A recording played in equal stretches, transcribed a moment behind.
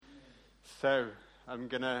So, I'm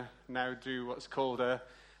going to now do what's called a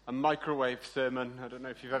microwave sermon. I don't know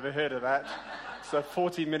if you've ever heard of that. It's a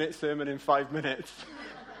 40-minute sermon in 5 minutes.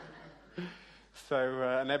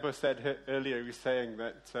 So, Nebo said earlier, he was saying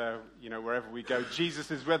that, wherever we go, Jesus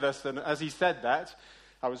is with us. And as he said that,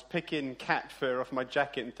 I was picking cat fur off my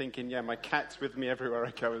jacket and thinking, yeah, my cat's with me everywhere I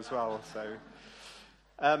go as well. So,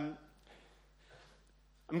 I'm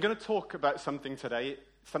going to talk about something today,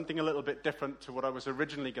 something a little bit different to what I was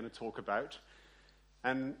originally going to talk about.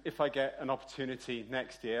 And if I get an opportunity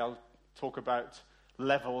next year, I'll talk about the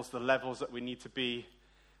levels that we need to be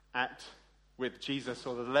at with Jesus,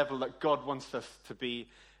 or the level that God wants us to be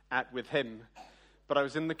at with him. But I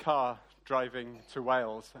was in the car driving to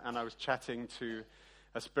Wales, and I was chatting to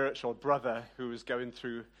a spiritual brother who was going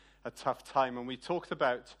through a tough time, and we talked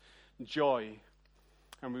about joy,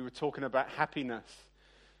 and we were talking about happiness.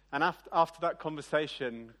 And after that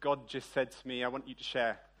conversation, God just said to me, I want you to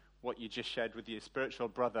share what you just shared with your spiritual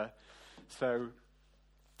brother. So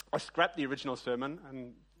I scrapped the original sermon,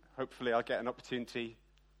 and hopefully I'll get an opportunity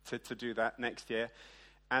to do that next year.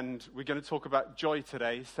 And we're going to talk about joy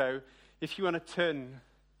today. So if you want to turn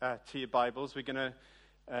to your Bibles, it's going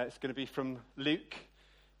to be from Luke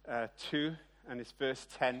 2, and it's verse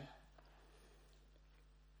 10.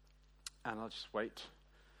 And I'll just wait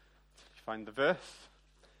till you find the verse.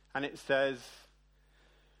 And it says,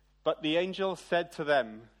 "But the angel said to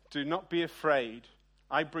them, 'Do not be afraid.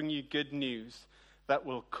 I bring you good news that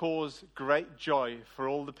will cause great joy for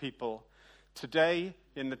all the people. Today,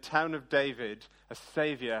 in the town of David, a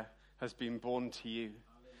Savior has been born to you.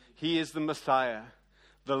 He is the Messiah,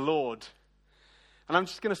 the Lord.'" And I'm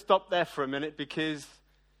just going to stop there for a minute because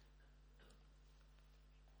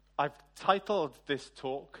I've titled this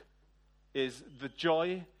talk is "The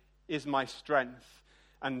Joy is My Strength."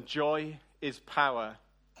 And joy is power.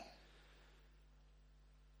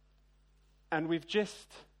 And we've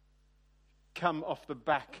just come off the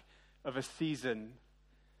back of a season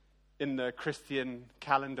in the Christian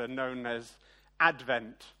calendar known as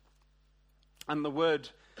Advent. And the word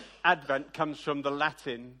Advent comes from the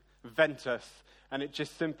Latin ventus, and it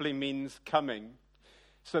just simply means coming.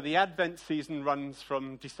 So the Advent season runs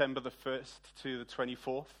from December the 1st to the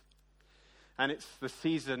 24th. And it's the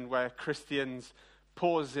season where Christians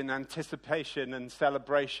pause in anticipation and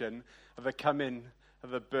celebration of the coming of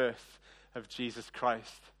the birth of Jesus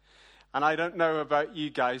Christ. And I don't know about you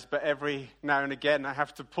guys, but every now and again I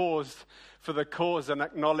have to pause for the cause and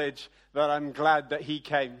acknowledge that I'm glad that he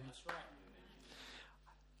came. That's right.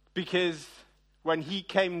 Because when he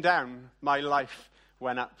came down, my life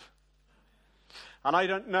went up. And I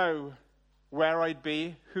don't know where I'd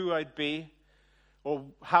be, who I'd be, or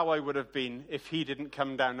how I would have been if he didn't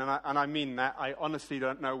come down. And I mean that. I honestly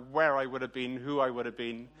don't know where I would have been, who I would have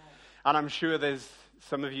been. And I'm sure there's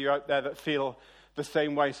some of you out there that feel the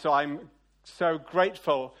same way. So I'm so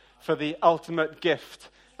grateful for the ultimate gift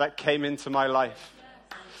that came into my life.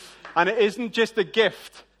 And it isn't just a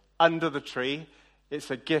gift under the tree.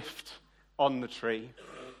 It's a gift on the tree.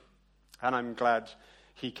 And I'm glad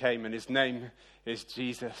he came, and his name is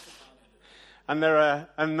Jesus. And there are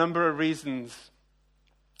a number of reasons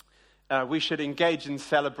we should engage in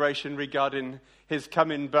celebration regarding his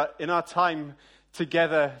coming. But in our time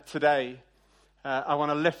together today, I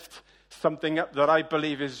want to lift something up that I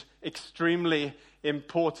believe is extremely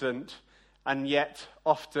important and yet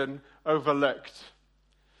often overlooked.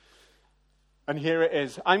 And here it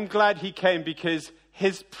is. I'm glad he came because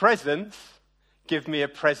his presence gave me a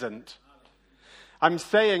present. I'm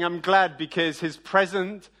saying I'm glad because his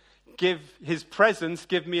presence give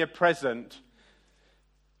me a present.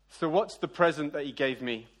 So what's the present that he gave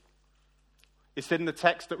me? It's in the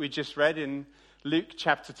text that we just read in Luke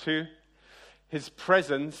chapter 2. His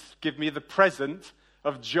presence give me the present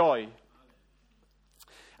of joy.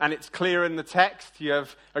 And it's clear in the text. You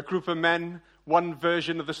have a group of men. One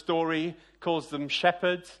version of the story calls them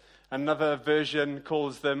shepherds. Another version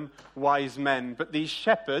calls them wise men. But these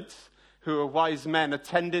shepherds, who are wise men,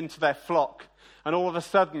 attending to their flock. And all of a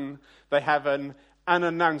sudden, they have an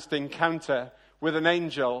unannounced encounter with an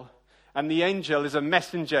angel, and the angel is a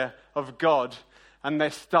messenger of God, and they're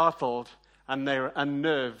startled, and they're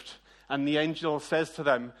unnerved, and the angel says to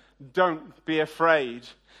them, "Don't be afraid.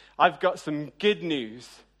 I've got some good news."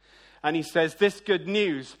 And he says, this good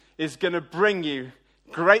news is going to bring you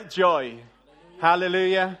great joy.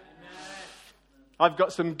 Hallelujah. I've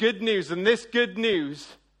got some good news, and this good news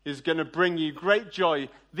is going to bring you great joy.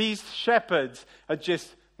 These shepherds are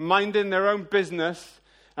just minding their own business,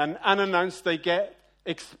 and unannounced they get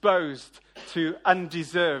exposed to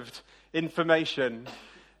undeserved information.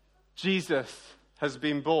 Jesus has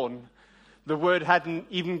been born. The word hadn't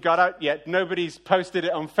even got out yet. Nobody's posted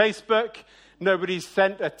it on Facebook. Nobody's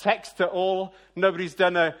sent a text to all. Nobody's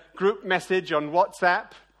done a group message on WhatsApp.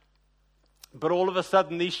 But all of a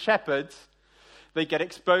sudden, these shepherds, they get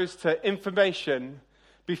exposed to information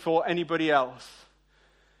before anybody else.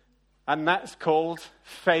 And that's called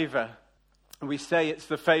favor. And we say it's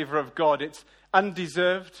the favor of God. It's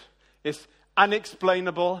undeserved. It's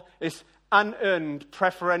unexplainable. It's unearned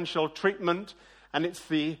preferential treatment. And it's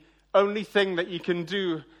the only thing that you can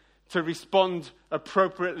do to respond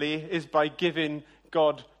appropriately is by giving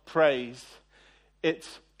God praise.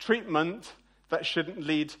 It's treatment that shouldn't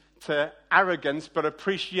lead to arrogance, but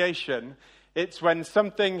appreciation. It's when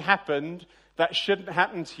something happened that shouldn't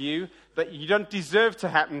happen to you, that you don't deserve to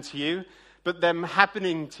happen to you, but them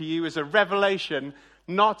happening to you is a revelation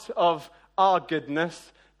not of our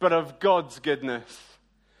goodness, but of God's goodness.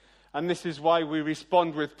 And this is why we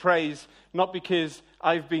respond with praise, not because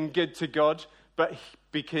I've been good to God, but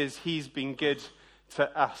because he's been good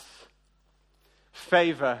to us.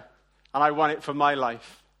 Favor, and I want it for my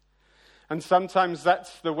life. And sometimes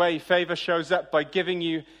that's the way favor shows up, by giving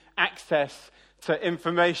you access to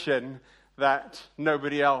information that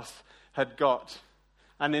nobody else had got.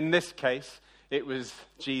 And in this case, it was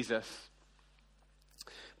Jesus.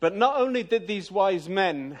 But not only did these wise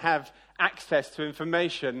men have access to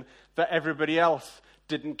information that everybody else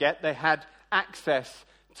didn't get, they had access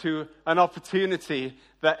to an opportunity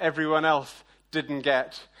that everyone else didn't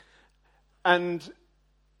get. And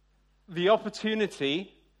the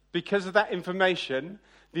opportunity, because of that information,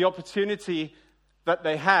 the opportunity that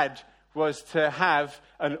they had was to have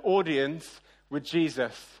an audience with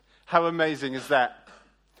Jesus. How amazing is that?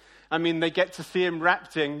 I mean, they get to see him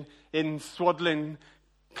wrapped in swaddling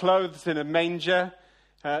clothes in a manger.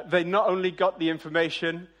 They not only got the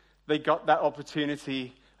information, they got that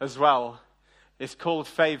opportunity as well. It's called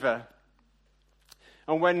favor.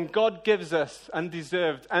 And when God gives us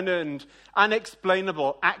undeserved, unearned,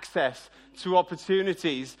 unexplainable access to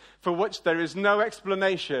opportunities for which there is no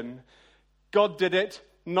explanation, God did it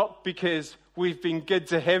not because we've been good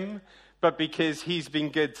to him, but because he's been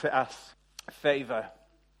good to us. Favor.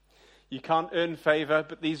 You can't earn favor,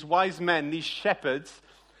 but these wise men, these shepherds,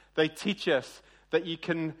 they teach us that you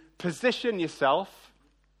can position yourself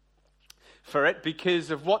for it because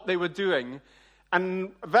of what they were doing.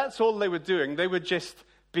 And that's all they were doing. They were just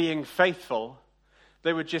being faithful.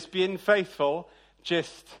 They were just being faithful,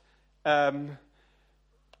 just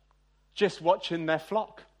watching their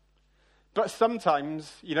flock. But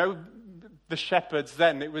sometimes, the shepherds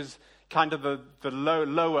then, it was kind of the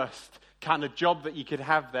lowest kind of job that you could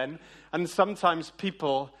have then. And sometimes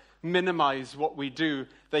people minimize what we do.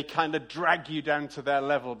 They kind of drag you down to their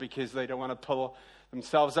level because they don't want to pull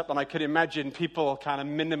themselves up. And I could imagine people kind of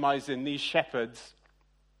minimizing these shepherds.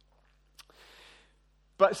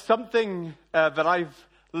 But something that I've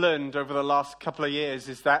learned over the last couple of years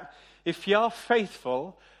is that if you're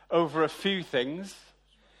faithful over a few things,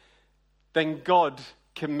 then God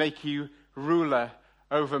can make you ruler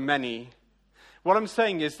over many. What I'm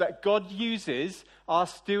saying is that God uses our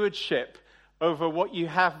stewardship over what you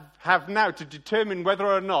have now to determine whether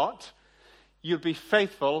or not you'll be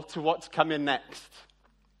faithful to what's coming next.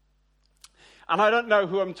 And I don't know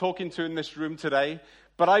who I'm talking to in this room today,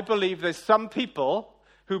 but I believe there's some people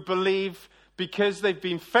who believe because they've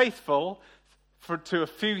been faithful to a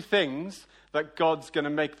few things that God's going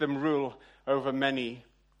to make them rule over many.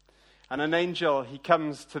 And an angel, he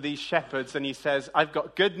comes to these shepherds and he says, I've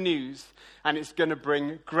got good news and it's going to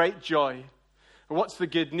bring great joy. And what's the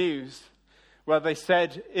good news? Well, they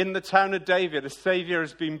said, in the town of David, a Savior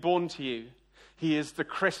has been born to you. He is the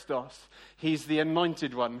Christos. He's the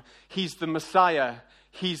anointed one. He's the Messiah.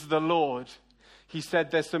 He's the Lord. He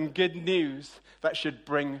said there's some good news that should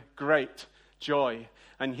bring great joy.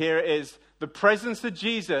 And here it is. The presence of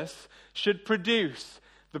Jesus should produce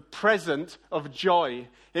the present of joy.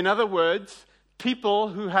 In other words, people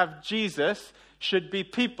who have Jesus should be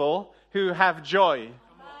people who have joy.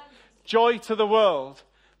 Joy to the world.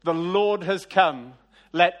 The Lord has come.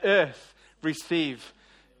 Let earth receive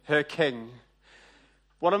her King.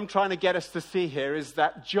 What I'm trying to get us to see here is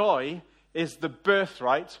that joy is the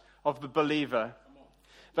birthright of the believer.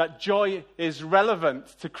 That joy is relevant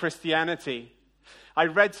to Christianity. I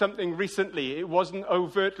read something recently. It wasn't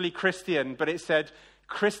overtly Christian, but it said,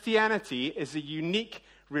 Christianity is a unique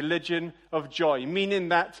religion of joy, meaning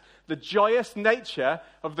that the joyous nature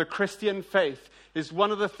of the Christian faith is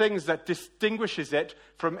one of the things that distinguishes it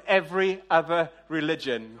from every other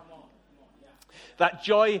religion. That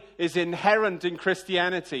joy is inherent in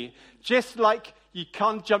Christianity. Just like you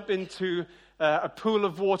can't jump into a pool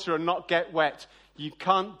of water and not get wet, You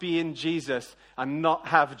can't be in Jesus and not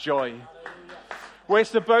have joy. We're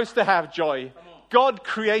supposed to have joy. God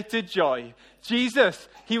created joy. Jesus,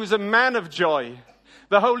 he was a man of joy.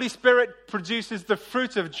 The Holy Spirit produces the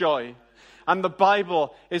fruit of joy. And the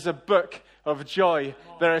Bible is a book of joy.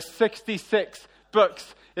 There are 66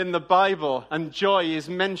 books in the Bible, and joy is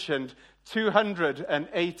mentioned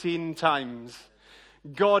 218 times.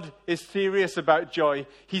 God is serious about joy.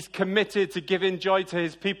 He's committed to giving joy to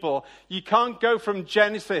his people. You can't go from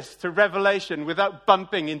Genesis to Revelation without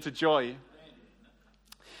bumping into joy.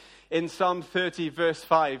 In Psalm 30, verse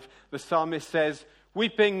 5, the psalmist says,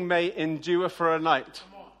 "Weeping may endure for a night,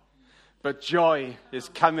 but joy is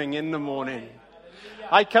coming in the morning."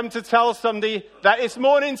 I come to tell somebody that it's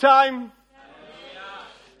morning time.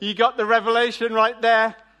 You got the revelation right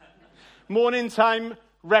there. Morning time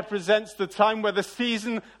represents the time where the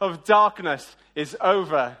season of darkness is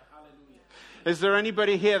over. Is there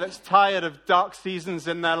anybody here that's tired of dark seasons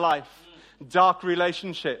in their life? Dark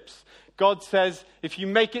relationships? God says, if you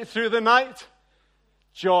make it through the night,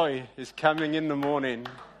 joy is coming in the morning.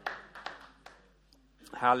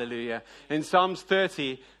 Hallelujah. In Psalms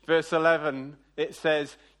 30, verse 11, it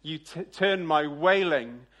says, "You turn my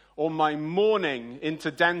wailing or my mourning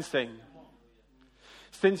into dancing."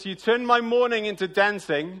 Since you turned my mourning into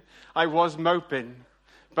dancing, I was moping,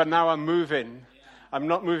 but now I'm moving. I'm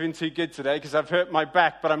not moving too good today because I've hurt my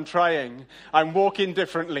back, but I'm trying. I'm walking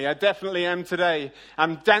differently. I definitely am today.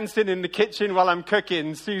 I'm dancing in the kitchen while I'm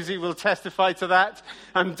cooking. Susie will testify to that.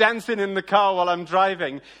 I'm dancing in the car while I'm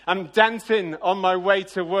driving. I'm dancing on my way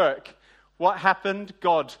to work. What happened?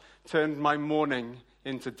 God turned my mourning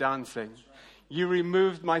into dancing. You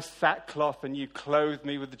removed my sackcloth and you clothed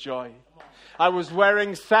me with joy. I was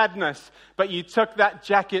wearing sadness, but you took that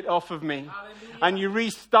jacket off of me. Hallelujah. And you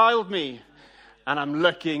restyled me. And I'm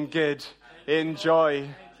looking good in joy.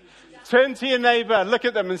 Turn to your neighbor, look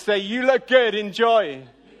at them and say, "You look good in joy."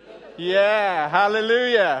 Yeah,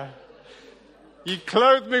 hallelujah. You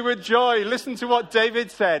clothed me with joy. Listen to what David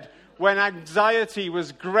said. When anxiety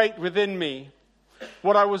was great within me,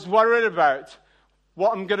 what I was worried about,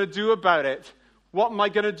 what I'm going to do about it, what am I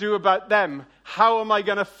going to do about them, how am I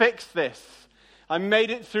going to fix this? I made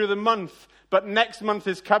it through the month, but next month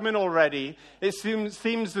is coming already. It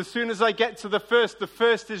seems as soon as I get to the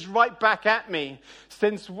first is right back at me.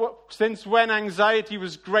 Since when anxiety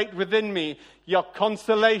was great within me, your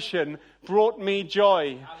consolation brought me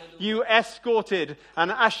joy. Hallelujah. You escorted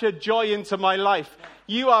and ushered joy into my life.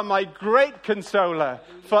 You are my great consoler.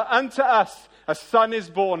 For unto us a son is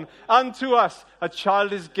born, unto us a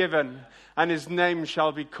child is given, and his name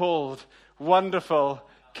shall be called Wonderful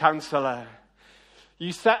Counselor.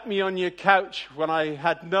 You sat me on your couch when I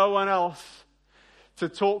had no one else to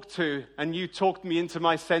talk to, and you talked me into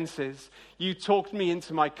my senses. You talked me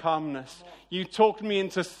into my calmness. You talked me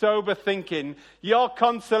into sober thinking. Your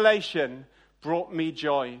consolation brought me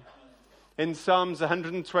joy. In Psalms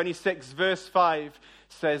 126, verse 5,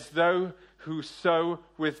 says, "Those who sow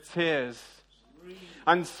with tears."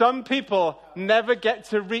 And some people never get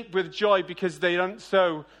to reap with joy because they don't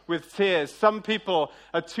sow with tears. Some people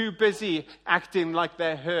are too busy acting like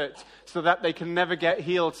they're hurt so that they can never get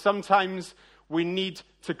healed. Sometimes we need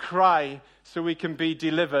to cry so we can be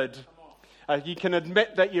delivered. You can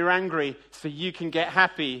admit that you're angry so you can get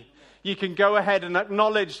happy. You can go ahead and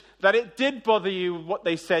acknowledge that it did bother you what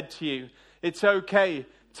they said to you. It's okay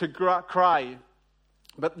to cry.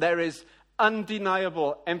 But there is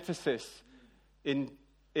undeniable emphasis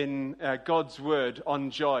in God's word on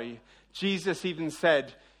joy. Jesus even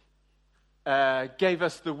said, gave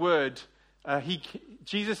us the word.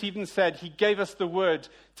 Jesus even said he gave us the word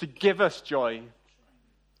to give us joy.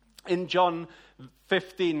 In John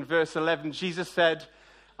 15, verse 11, Jesus said,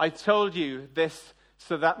 "I told you this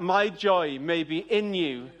so that my joy may be in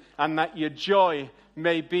you and that your joy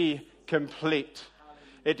may be complete."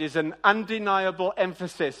 It is an undeniable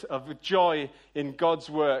emphasis of joy in God's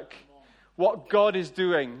work. What God is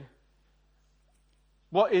doing.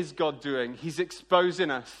 What is God doing? He's exposing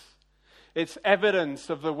us. It's evidence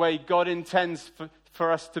of the way God intends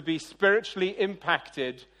for us to be spiritually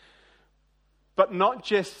impacted, but not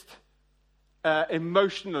just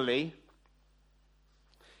emotionally.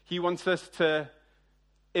 He wants us to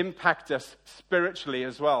impact us spiritually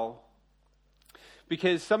as well.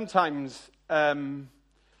 Because sometimes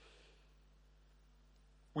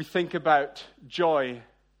we think about joy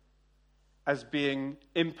as being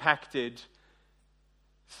impacted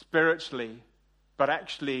spiritually, but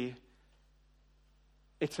actually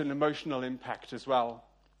it's an emotional impact as well.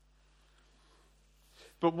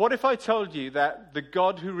 But what if I told you that the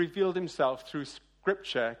God who revealed himself through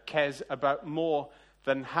Scripture cares about more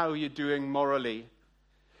than how you're doing morally.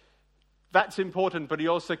 That's important, but he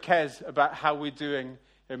also cares about how we're doing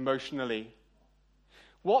emotionally.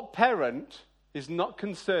 What parent is not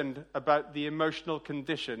concerned about the emotional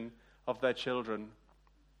condition of their children?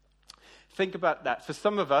 Think about that. For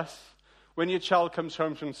some of us, when your child comes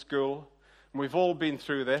home from school, and we've all been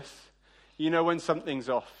through this, you know when something's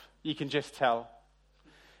off. You can just tell.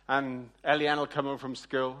 And Eliane will come home from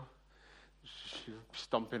school, she's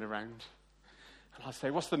stomping around. And I'll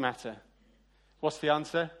say, what's the matter? What's the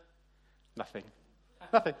answer? Nothing.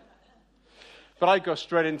 Nothing. But I go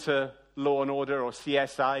straight into Law and Order or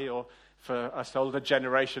CSI, or for us older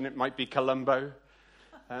generation, it might be Columbo.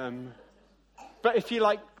 But if you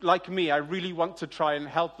like me, I really want to try and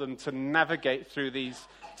help them to navigate through these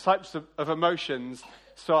types of emotions.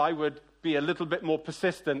 So I would be a little bit more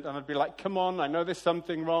persistent, and I'd be like, come on, I know there's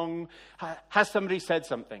something wrong. Has somebody said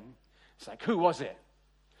something? It's like, who was it?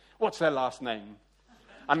 What's their last name?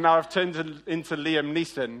 And now I've turned into Liam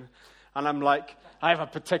Neeson, and I'm like, I have a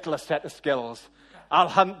particular set of skills. I'll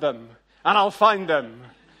hunt them, and I'll find them.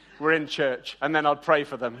 We're in church, and then I'll pray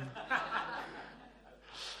for them.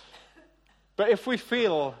 But if we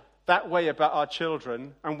feel that way about our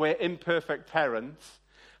children, and we're imperfect parents,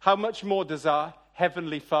 how much more does our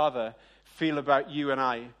Heavenly Father feel about you and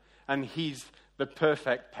I? And he's the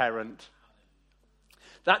perfect parent.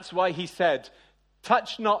 That's why he said,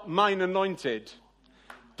 touch not mine anointed.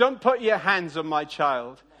 Don't put your hands on my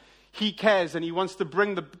child. He cares, and he wants to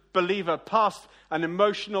bring the believer past an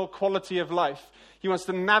emotional quality of life. He wants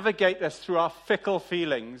to navigate us through our fickle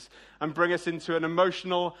feelings and bring us into an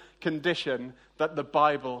emotional condition that the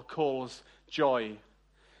Bible calls joy.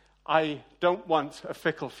 I don't want a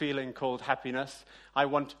fickle feeling called happiness. I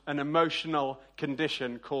want an emotional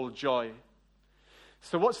condition called joy.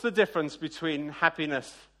 So what's the difference between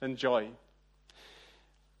happiness and joy?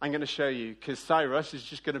 I'm going to show you, because Cyrus is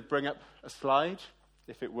just going to bring up a slide,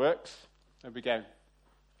 if it works. There we go.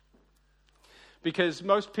 Because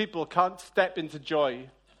most people can't step into joy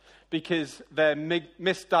because they're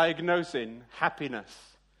misdiagnosing happiness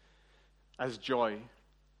as joy.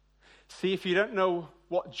 See, if you don't know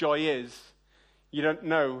what joy is, you don't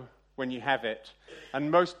know when you have it. And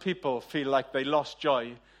most people feel like they lost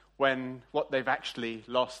joy when what they've actually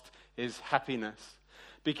lost is happiness.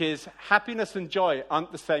 Because happiness and joy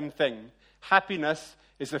aren't the same thing. Happiness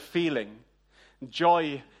is a feeling.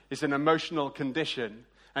 Joy is an emotional condition.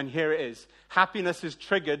 And here it is. Happiness is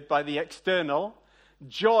triggered by the external.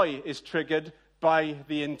 Joy is triggered by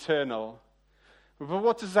the internal. But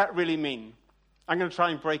what does that really mean? I'm going to try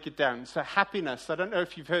and break it down. So happiness, I don't know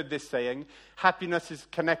if you've heard this saying, happiness is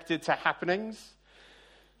connected to happenings.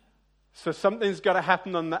 So something's got to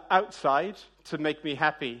happen on the outside to make me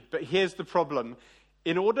happy. But here's the problem.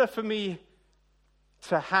 In order for me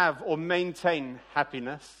to have or maintain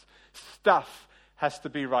happiness, stuff has to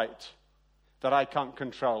be right that I can't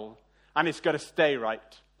control. And it's got to stay right.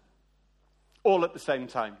 All at the same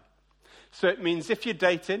time. So it means if you're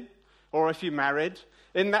dating or if you're married,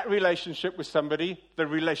 in that relationship with somebody, the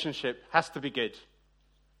relationship has to be good.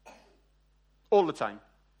 All the time.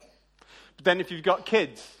 But then if you've got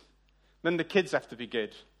kids, then the kids have to be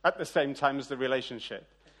good at the same time as the relationship.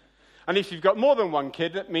 And if you've got more than one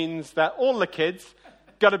kid, it means that all the kids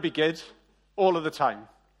got to be good all of the time.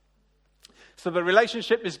 So the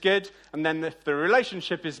relationship is good, and then if the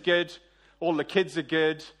relationship is good, all the kids are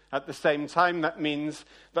good at the same time. That means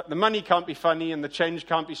that the money can't be funny and the change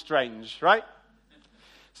can't be strange, right?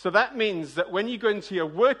 So that means that when you go into your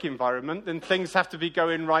work environment, then things have to be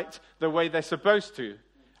going right the way they're supposed to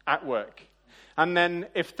at work. And then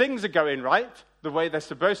if things are going right the way they're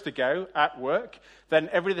supposed to go at work, then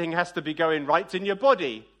everything has to be going right in your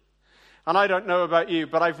body. And I don't know about you,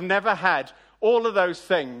 but I've never had all of those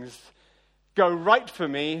things go right for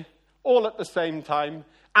me all at the same time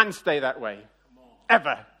and stay that way.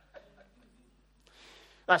 Ever.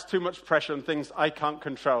 That's too much pressure on things I can't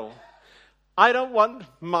control. I don't want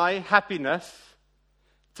my happiness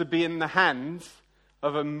to be in the hands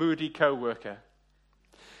of a moody co-worker.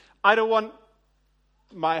 I don't want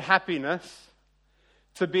my happiness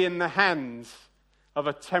to be in the hands of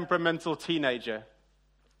a temperamental teenager.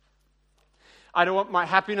 I don't want my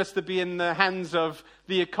happiness to be in the hands of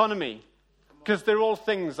the economy, because they're all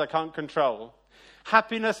things I can't control.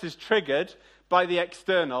 Happiness is triggered by the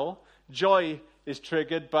external. Joy is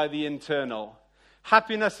triggered by the internal.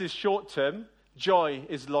 Happiness is short-term. Joy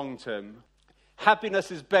is long-term.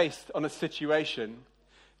 Happiness is based on a situation.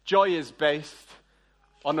 Joy is based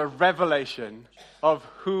on a revelation of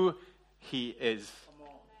who he is.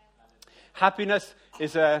 Happiness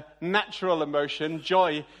is a natural emotion.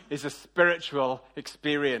 Joy is a spiritual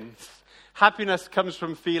experience. Happiness comes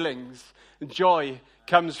from feelings. Joy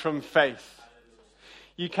comes from faith.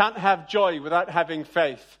 You can't have joy without having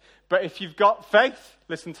faith. But if you've got faith,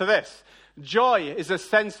 listen to this. Joy is a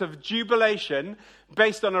sense of jubilation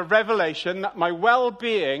based on a revelation that my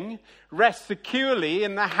well-being rests securely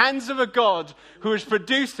in the hands of a God who is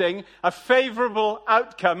producing a favorable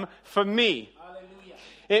outcome for me. Hallelujah.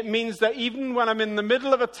 It means that even when I'm in the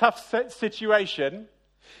middle of a tough situation,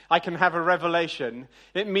 I can have a revelation.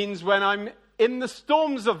 It means when I'm in the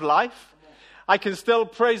storms of life, I can still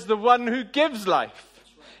praise the one who gives life.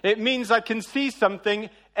 It means I can see something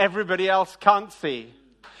everybody else can't see.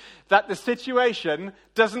 That the situation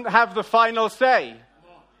doesn't have the final say.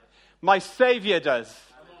 My Savior does.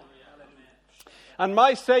 And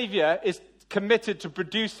my Savior is committed to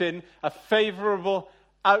producing a favorable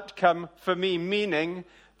outcome for me, meaning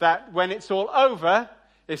that when it's all over,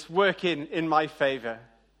 it's working in my favor.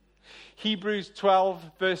 Hebrews 12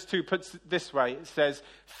 verse 2 puts it this way. It says,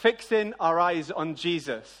 fixing our eyes on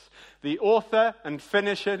Jesus, the author and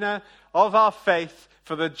finisher of our faith,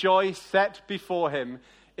 for the joy set before him,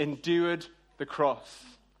 endured the cross.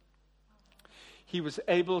 He was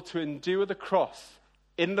able to endure the cross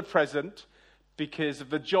in the present because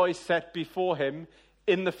of the joy set before him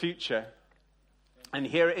in the future. And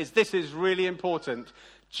here it is. This is really important.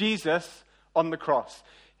 Jesus on the cross.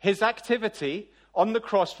 His activity on the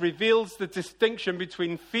cross reveals the distinction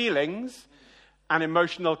between feelings and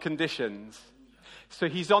emotional conditions. So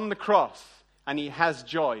he's on the cross and he has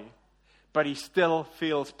joy, but he still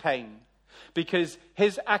feels pain. Because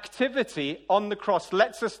his activity on the cross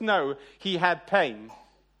lets us know he had pain.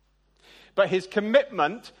 But his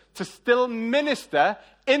commitment to still minister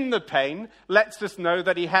in the pain lets us know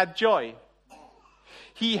that he had joy.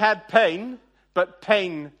 He had pain, but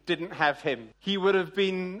pain didn't have him. He would have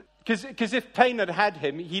been, because if pain had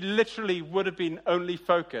him, he literally would have been only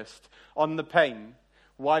focused on the pain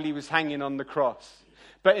while he was hanging on the cross.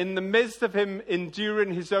 But in the midst of him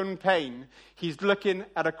enduring his own pain, he's looking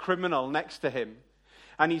at a criminal next to him.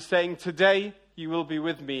 And he's saying, today you will be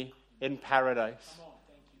with me in paradise.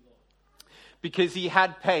 Because he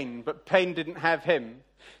had pain, but pain didn't have him.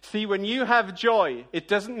 See, when you have joy, it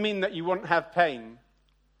doesn't mean that you won't have pain.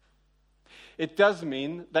 It does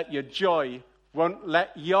mean that your joy won't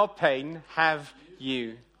let your pain have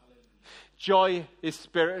you. Joy is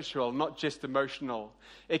spiritual, not just emotional.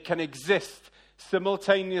 It can exist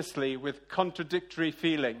simultaneously with contradictory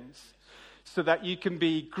feelings, so that you can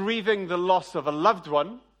be grieving the loss of a loved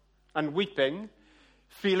one and weeping,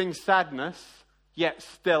 feeling sadness, yet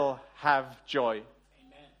still have joy.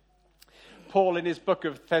 Amen. Paul in his book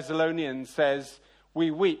of Thessalonians says, we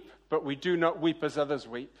weep, but we do not weep as others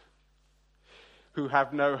weep, who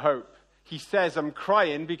have no hope. He says, I'm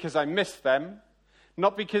crying because I miss them,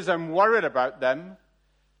 not because I'm worried about them.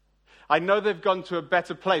 I know they've gone to a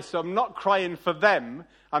better place, so I'm not crying for them.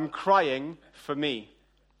 I'm crying for me.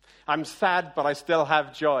 I'm sad, but I still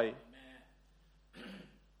have joy.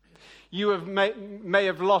 You have may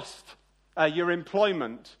have lost your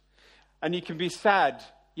employment, and you can be sad,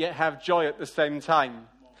 yet have joy at the same time.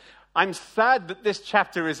 I'm sad that this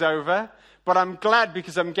chapter is over, but I'm glad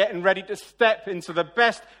because I'm getting ready to step into the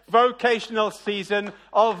best vocational season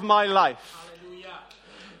of my life.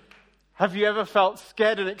 Have you ever felt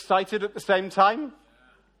scared and excited at the same time?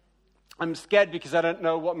 I'm scared because I don't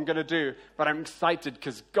know what I'm going to do, but I'm excited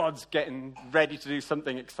because God's getting ready to do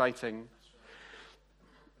something exciting.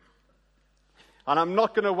 And I'm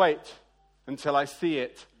not going to wait until I see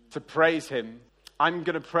it to praise him. I'm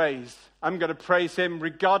going to praise. I'm going to praise him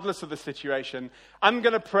regardless of the situation. I'm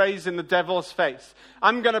going to praise in the devil's face.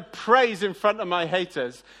 I'm going to praise in front of my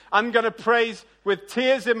haters. I'm going to praise with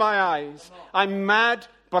tears in my eyes. I'm mad,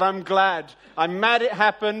 but I'm glad. I'm mad it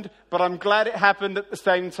happened, but I'm glad it happened at the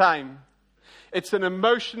same time. It's an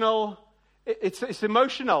emotional, it's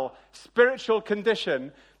emotional, spiritual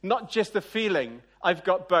condition, not just a feeling. I've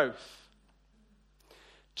got both.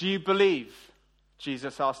 Do you believe?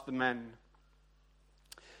 Jesus asked the men.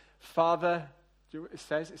 Father, do you know what it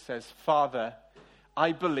says? It says, Father,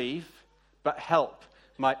 I believe, but help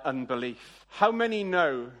my unbelief. How many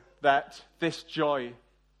know that this joy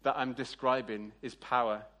that I'm describing is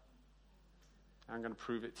power? I'm going to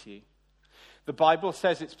prove it to you. The Bible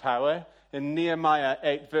says it's power. In Nehemiah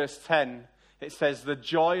 8 verse 10, it says, the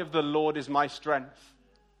joy of the Lord is my strength.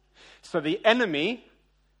 So the enemy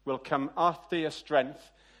will come after your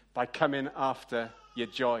strength by coming after your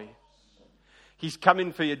joy. He's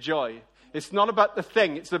coming for your joy. It's not about the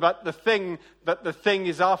thing. It's about the thing that the thing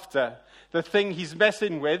is after. The thing he's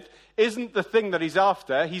messing with isn't the thing that he's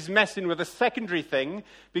after. He's messing with a secondary thing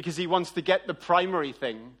because he wants to get the primary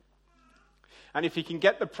thing. And if he can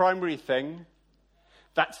get the primary thing,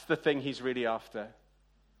 that's the thing he's really after.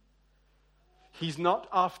 He's not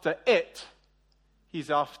after it, he's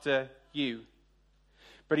after you.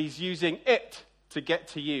 But he's using it to get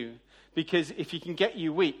to you. Because if he can get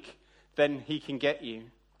you weak, then he can get you.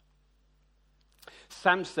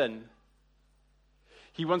 Samson,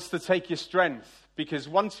 he wants to take your strength. Because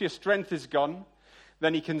once your strength is gone,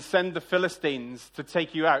 then he can send the Philistines to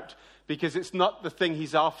take you out. Because it's not the thing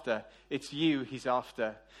he's after, it's you he's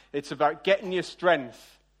after. It's about getting your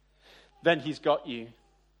strength, then he's got you.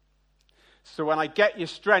 So when I get your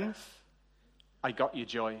strength, I got your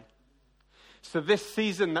joy. So this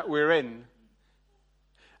season that we're in,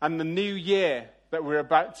 and the new year that we're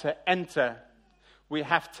about to enter, we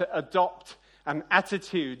have to adopt an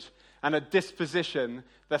attitude and a disposition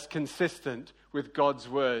that's consistent with God's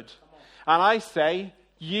word. And I say,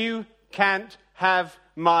 you can't have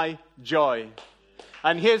my joy.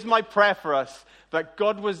 And here's my prayer for us, that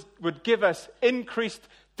God would give us increased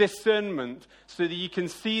discernment so that you can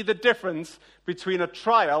see the difference between a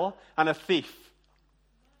trial and a thief.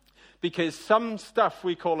 Because some stuff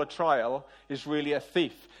we call a trial is really a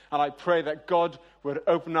thief. And I pray that God would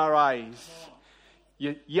open our eyes.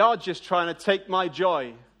 You're just trying to take my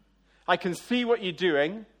joy. I can see what you're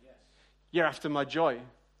doing. You're after my joy.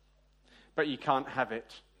 But you can't have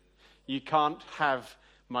it. You can't have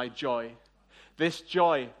my joy. This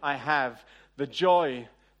joy I have, the joy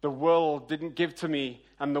the world didn't give to me,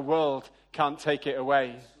 and the world can't take it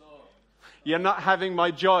away. You're not having my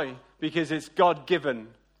joy because it's God-given.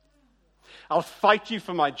 I'll fight you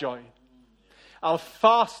for my joy. I'll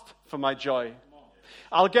fast for my joy.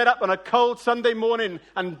 I'll get up on a cold Sunday morning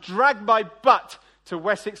and drag my butt to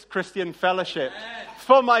Wessex Christian Fellowship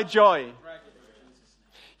for my joy.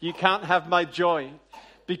 You can't have my joy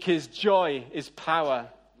because joy is power.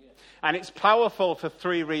 And it's powerful for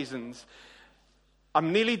 3 reasons.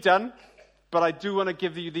 I'm nearly done, but I do want to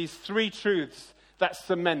give you these 3 truths that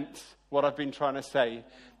cement what I've been trying to say.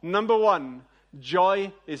 Number 1,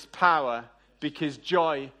 joy is power because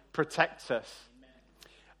joy protects us.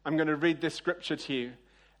 I'm going to read this scripture to you.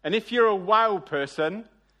 And if you're a wow person,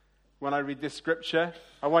 when I read this scripture,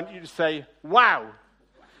 I want you to say, wow.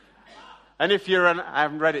 And if you're I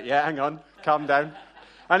haven't read it yet, hang on, calm down.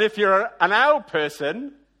 And if you're an ow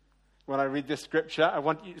person, when I read this scripture, I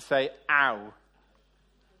want you to say, ow.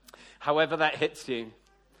 However that hits you,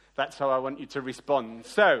 that's how I want you to respond.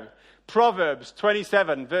 So, Proverbs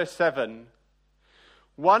 27, verse 7.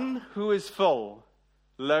 One who is full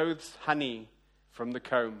loathes honey from the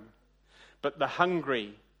comb, but the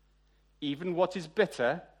hungry, even what is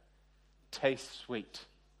bitter, tastes sweet.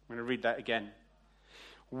 I'm going to read that again.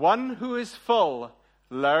 One who is full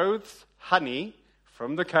loathes honey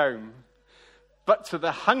from the comb, but to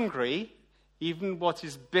the hungry, even what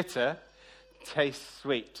is bitter tastes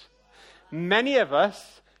sweet. Many of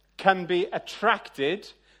us can be attracted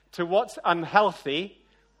to what's unhealthy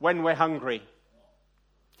when we're hungry.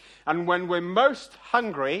 And when we're most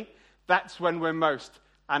hungry, that's when we're most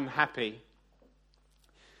unhappy.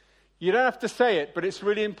 You don't have to say it, but it's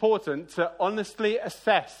really important to honestly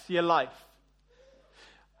assess your life.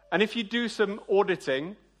 And if you do some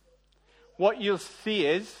auditing, what you'll see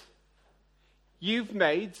is you've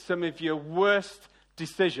made some of your worst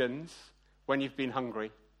decisions when you've been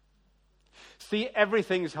hungry. See,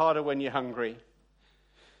 everything's harder when you're hungry.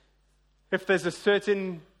 If there's a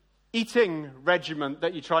certain eating regimen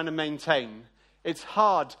that you're trying to maintain, it's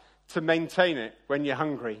hard to maintain it when you're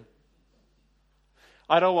hungry.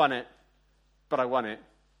 I don't want it, but I want it.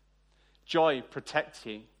 Joy protects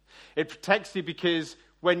you. It protects you because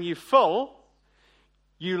when you're full,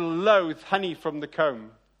 you loathe honey from the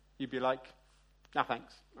comb. You'd be like, no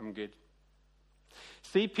thanks, I'm good.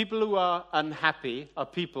 See, people who are unhappy are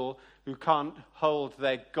people who can't hold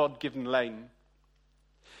their God-given lane.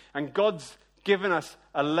 And God's given us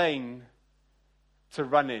a lane to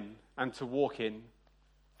run in and to walk in.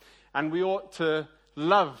 And we ought to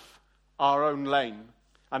love our own lane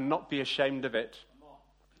and not be ashamed of it.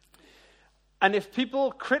 And if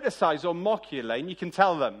people criticize or mock your lane, you can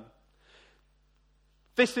tell them,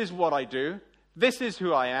 this is what I do, this is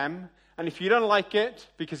who I am, and if you don't like it,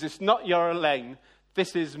 because it's not your lane,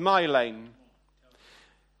 this is my lane.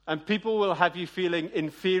 And people will have you feeling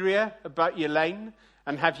inferior about your lane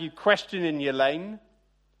and have you questioning your lane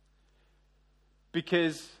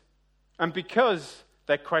because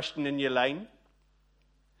they're questioning your lane.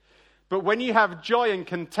 But when you have joy and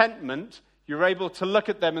contentment, you're able to look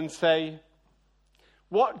at them and say,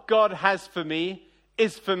 what God has for me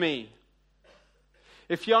is for me.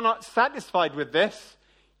 If you're not satisfied with this,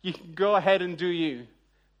 you can go ahead and do you.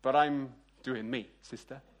 But I'm doing me,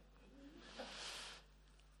 sister.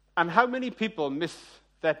 And how many people miss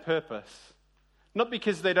their purpose? Not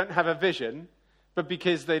because they don't have a vision, but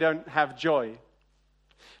because they don't have joy.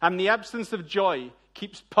 And the absence of joy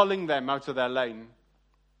keeps pulling them out of their lane.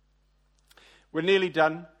 We're nearly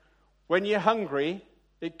done. When you're hungry,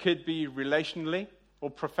 it could be relationally or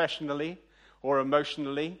professionally or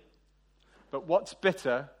emotionally. But what's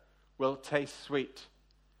bitter will taste sweet.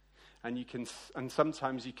 And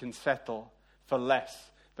sometimes you can settle for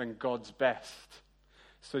less than God's best.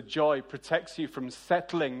 So joy protects you from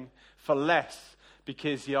settling for less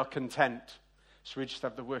because you're content. Should we just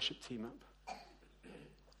have the worship team up?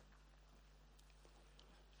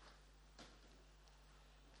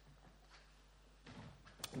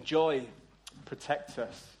 Joy protects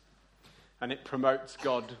us and it promotes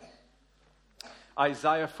God.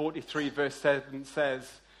 Isaiah 43 verse 7 says,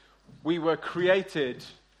 we were created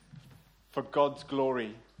for God's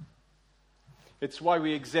glory. It's why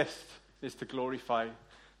we exist, is to glorify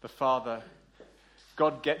the Father.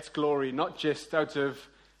 God gets glory not just out of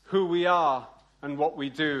who we are and what we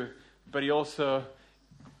do, but he also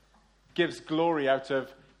gives glory out of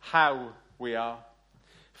how we are.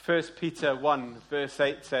 1 Peter 1 verse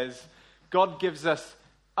 8 says, God gives us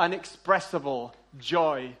unexpressible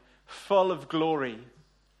joy, full of glory.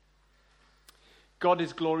 God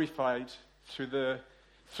is glorified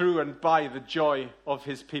through and by the joy of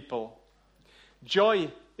his people.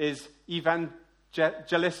 Joy is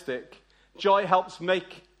evangelistic. Joy helps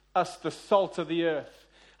make us the salt of the earth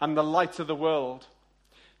and the light of the world.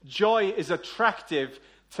 Joy is attractive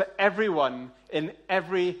to everyone in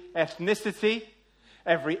every ethnicity,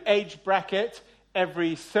 every age bracket,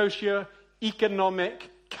 every socio-economic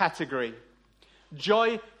category.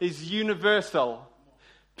 Joy is universal.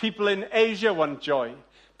 People in Asia want joy.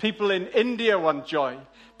 People in India want joy.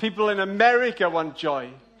 People in America want joy.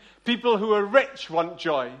 People who are rich want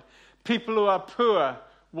joy. People who are poor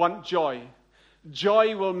want joy.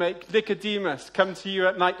 Joy will make Nicodemus come to you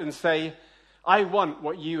at night and say, I want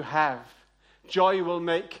what you have. Joy will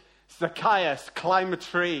make Zacchaeus climb a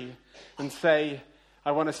tree and say,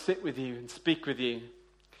 I want to sit with you and speak with you.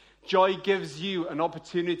 Joy gives you an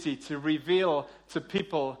opportunity to reveal to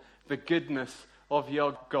people the goodness of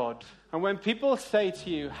your God. And when people say to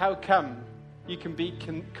you, how come you can be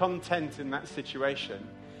content in that situation?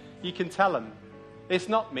 You can tell them, it's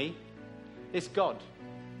not me, it's God.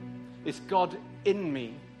 It's God in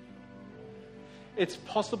me. It's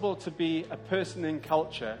possible to be a person in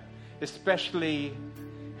culture, especially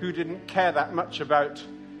who didn't care that much about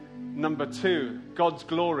number 2, God's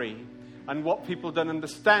glory, and what people don't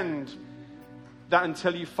understand, that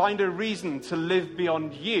until you find a reason to live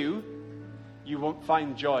beyond you, you won't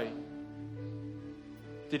find joy.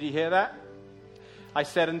 Did you hear that? I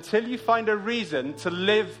said, until you find a reason to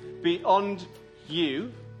live beyond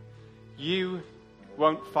you, you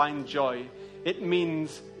won't find joy. It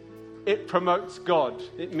means it promotes God.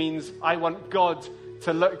 It means I want God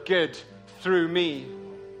to look good through me.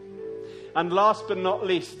 And last but not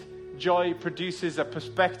least, joy produces a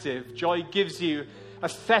perspective. Joy gives you a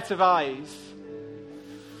set of eyes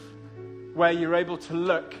where you're able to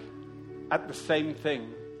look at the same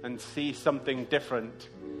thing and see something different.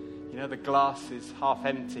 You know, the glass is half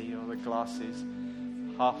empty or the glass is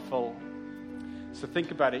half full. So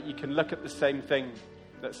think about it. You can look at the same thing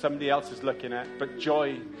that somebody else is looking at, but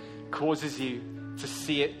joy causes you to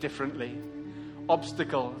see it differently.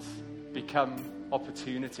 Obstacles become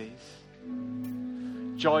opportunities.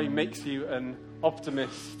 Joy makes you an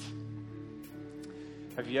optimist.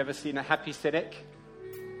 Have you ever seen a happy cynic?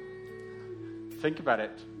 Think about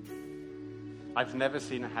it. I've never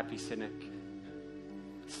seen a happy cynic.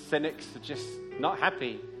 Cynics are just not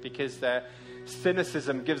happy because their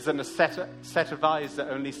cynicism gives them a set of eyes that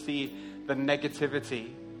only see the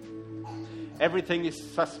negativity. Everything is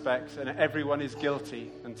suspect and everyone is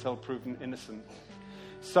guilty until proven innocent.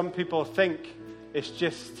 Some people think it's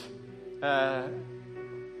just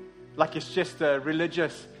it's just a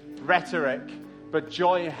religious rhetoric, but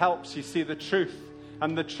joy helps you see the truth.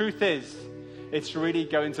 And the truth is, it's really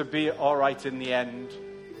going to be all right in the end.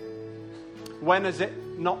 When has it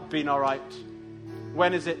not been all right?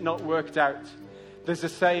 When has it not worked out? There's a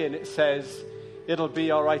saying, it says, it'll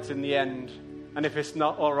be all right in the end. And if it's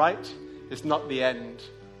not all right, it's not the end.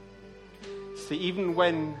 See, even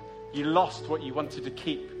when you lost what you wanted to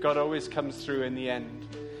keep, God always comes through in the end.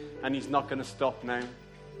 And he's not going to stop now.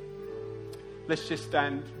 Let's just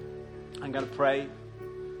stand. I'm going to pray.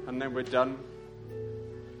 And then we're done.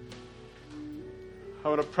 I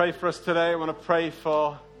want to pray for us today. I want to pray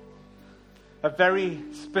for very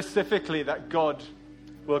specifically that God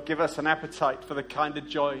will give us an appetite for the kind of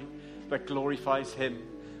joy that glorifies him.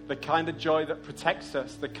 The kind of joy that protects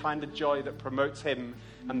us, the kind of joy that promotes him,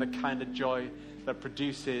 and the kind of joy that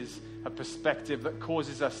produces a perspective that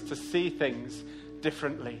causes us to see things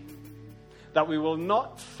differently. That we will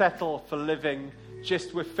not settle for living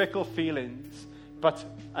just with fickle feelings, but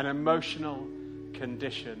an emotional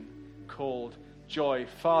condition called joy.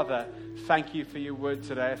 Father, thank you for your word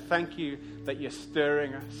today. Thank you that you're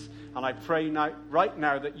stirring us. And I pray now, right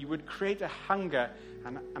now, that you would create a hunger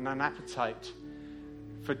and an appetite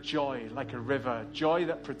for joy like a river. Joy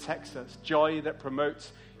that protects us. Joy that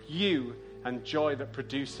promotes you. And joy that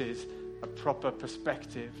produces a proper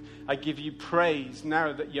perspective. I give you praise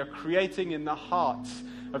now that you're creating in the hearts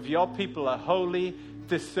of your people a holy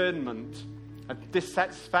discernment, a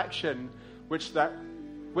dissatisfaction which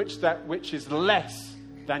is less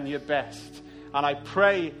than your best. And I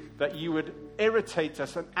pray that you would irritate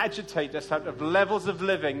us and agitate us out of levels of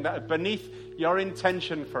living that are beneath your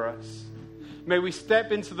intention for us. May we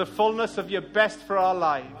step into the fullness of your best for our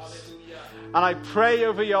lives. And I pray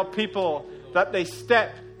over your people that they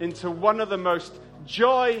step into one of the most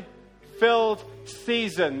joy-filled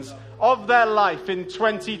seasons of their life in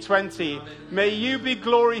 2020. May you be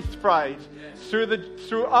glorified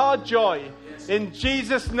through our joy. In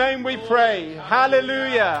Jesus' name we pray.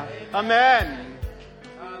 Hallelujah. Amen.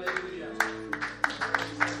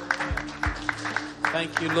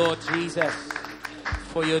 Thank you, Lord Jesus,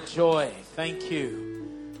 for your joy. Thank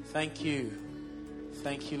you. Thank you.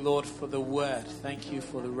 Thank you, Lord, for the word. Thank you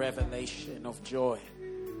for the revelation of joy.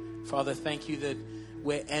 Father, thank you that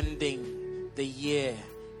we're ending the year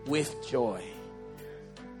with joy.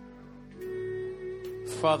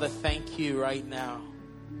 Father, thank you right now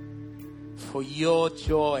for your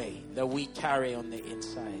joy that we carry on the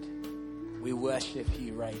inside. We worship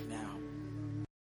you right now.